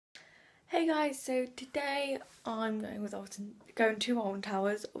Hey guys, so today I'm going with Alton, going to Alton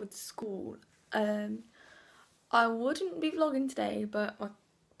Towers with school. I wouldn't be vlogging today, but my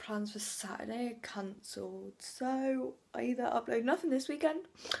plans for Saturday are cancelled, so I either upload nothing this weekend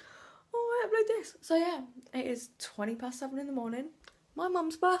or I upload this. So yeah, it is 7:20 in the morning, my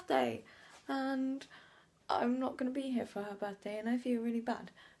mum's birthday, and I'm not going to be here for her birthday and I feel really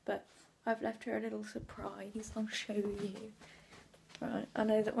bad, but I've left her a little surprise. I'll show you. Right, I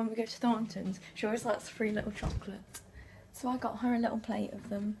know that when we go to Thornton's, she always likes free little chocolates. So I got her a little plate of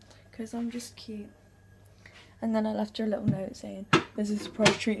them, because I'm just cute. And then I left her a little note saying, there's a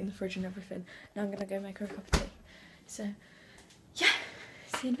surprise treat in the fridge and everything. Now I'm going to go make her a cup of tea. So, yeah,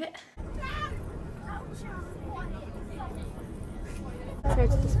 see you in a bit. Let's go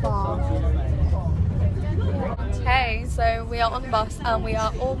to the spa. Hey, so we are on the bus and we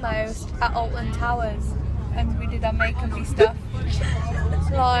are almost at Alton Towers. And we did our makeupy stuff.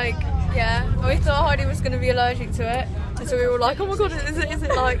 Like, yeah, we thought Heidi was going to be allergic to it, and so we were like, oh my god, is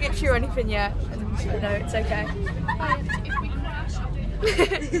it like itchy or anything yet? And no, it's okay.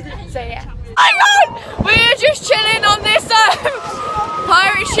 So yeah. Hang on! We're just chilling on this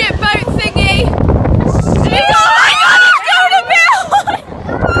pirate ship boat thingy. Oh my god, it's going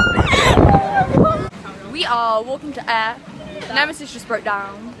a bit. We are walking to air. The Nemesis just broke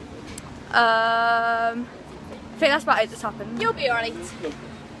down. I think that's about it that's happened. You'll be alright.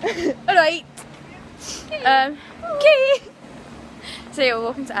 Alright. Okay. So yeah, we're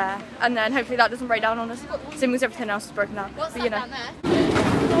walking to air, and then hopefully that doesn't break down on us. Same as everything else is broken down. What's but, that down there?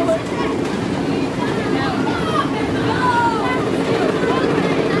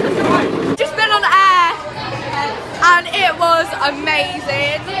 Just been on air, and it was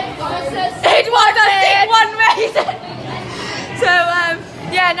amazing. It was amazing. So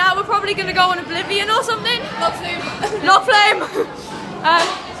yeah, now we're probably going to go on Oblivion or something. Log Flume.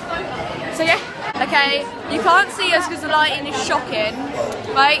 So yeah. Okay, you can't see us because the lighting is shocking.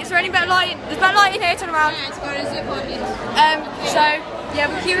 Right, is there any better lighting? There's better lighting here, turn around. So yeah,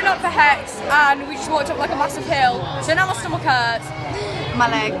 we're queuing up for Hex and we just walked up like a massive hill. So now my stomach hurts. My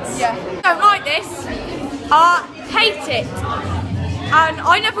legs. Yeah. I don't like this. I hate it. And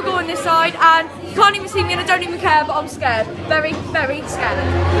I never go on this side, and you can't even see me and I don't even care, but I'm scared. Very, very scared.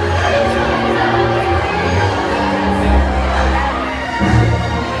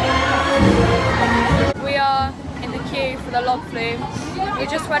 We are in the queue for the log flume. We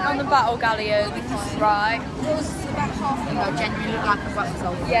just went on the battle galleon, right? It was about half an hour, genuinely like a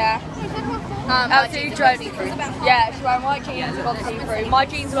butt. Yeah. Absolutely dreadful. Yeah, she's wearing white jeans and got see-through. My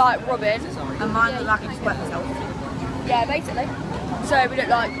jeans are like rubbing. And mine are like a sweat myself. Yeah, basically. So we look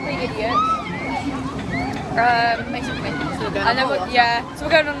like big idiots. Basically. And then so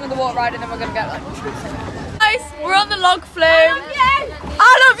we're going on the water ride and then we're going to get like... Guys, we're on the log flume.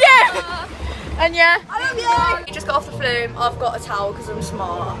 I love you! And yeah, I love you! You just got off the flume. I've got a towel because I'm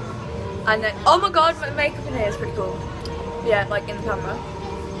smart. And then, oh my god, my makeup in here is pretty cool. Yeah, like in the camera.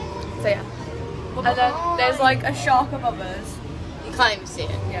 So yeah. And then there's like a shark above us. You can't even see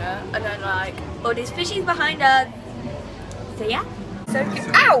it. Yeah, and then like, all these fishies behind us. So yeah. So,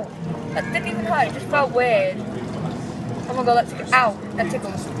 ow! That didn't even hurt, it just felt weird. Oh my god, that's, ow, that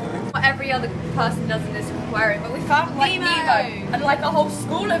tickles. What every other person does in this aquarium, but we found like Nemo and like a whole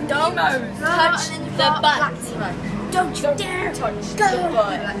school of Nemos. Touch the butt. Don't you dare touch the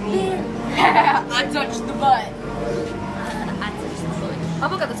butt. I touched the butt. Oh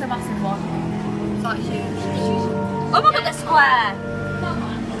my god, that's a massive one. It's like huge. Oh my god, they're square.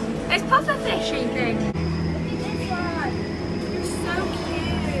 It's pufferfishy thing.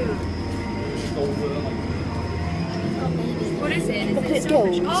 What is it? Is it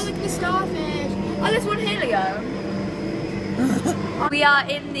starfish? Oh, look at the starfish. Oh, there's one here, Leo. We are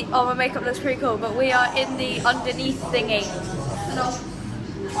in the... Oh, my makeup looks pretty cool, but we are in the underneath thingy.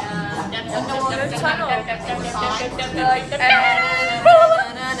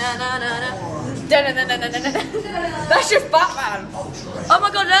 That's just Batman. Oh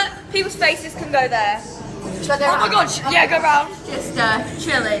my god, look. People's faces can go there. Oh my god, yeah, go round. Just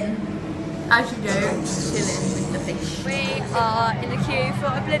chilling. As you do, chilling with the fish. We are in the queue for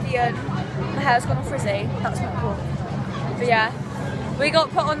Oblivion. My hair's gone all frizzy. That's not cool. But yeah, we got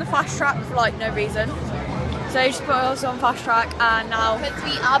put on the fast track for like no reason. So they just put us on fast track, and now because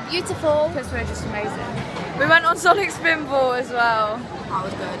we are beautiful. Because we're just amazing. We went on Sonic Spinball as well. That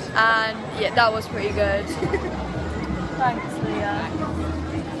was good. And yeah, that was pretty good. Thanks, Leah.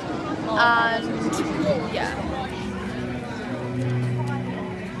 And yeah.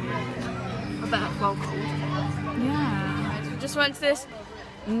 Well cold. Yeah. We just went to this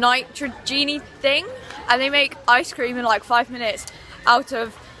Nitrogeny thing, and they make ice cream in like 5 minutes out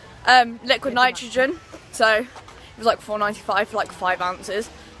of liquid nitrogen. So it was like $4.95 for like 5 ounces.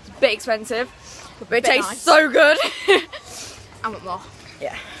 It's a bit expensive, but it tastes nice. so good. I want more.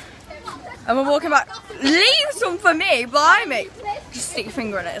 Yeah. And we're walking back. Leave some for me, blimey. Just stick your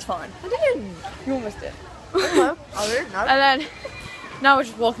finger in it, it's fine. I didn't. You almost did. No, I didn't. No. And then now we're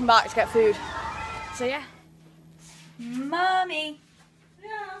just walking back to get food. So yeah. Mummy.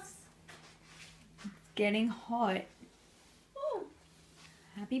 Yes. It's getting hot. Oh.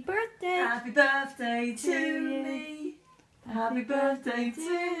 Happy birthday. Happy birthday to you. me. Happy birthday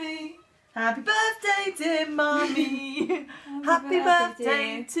to me. Happy birthday, dear mummy. Happy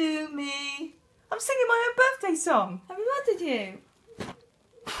birthday to me. I'm singing my own birthday song. Happy birthday to you.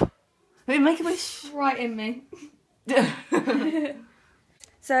 Let me make a wish. Right in me.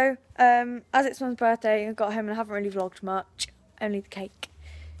 So, as it's Mum's birthday, I got home and I haven't really vlogged much, only the cake.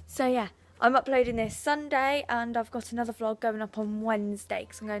 So yeah, I'm uploading this Sunday and I've got another vlog going up on Wednesday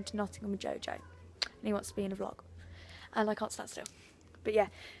because I'm going to Nottingham with Jojo and he wants to be in a vlog and I can't stand still. But yeah,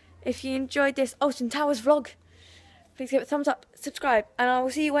 if you enjoyed this Alton Towers vlog, please give it a thumbs up, subscribe, and I will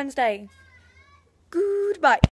see you Wednesday. Goodbye.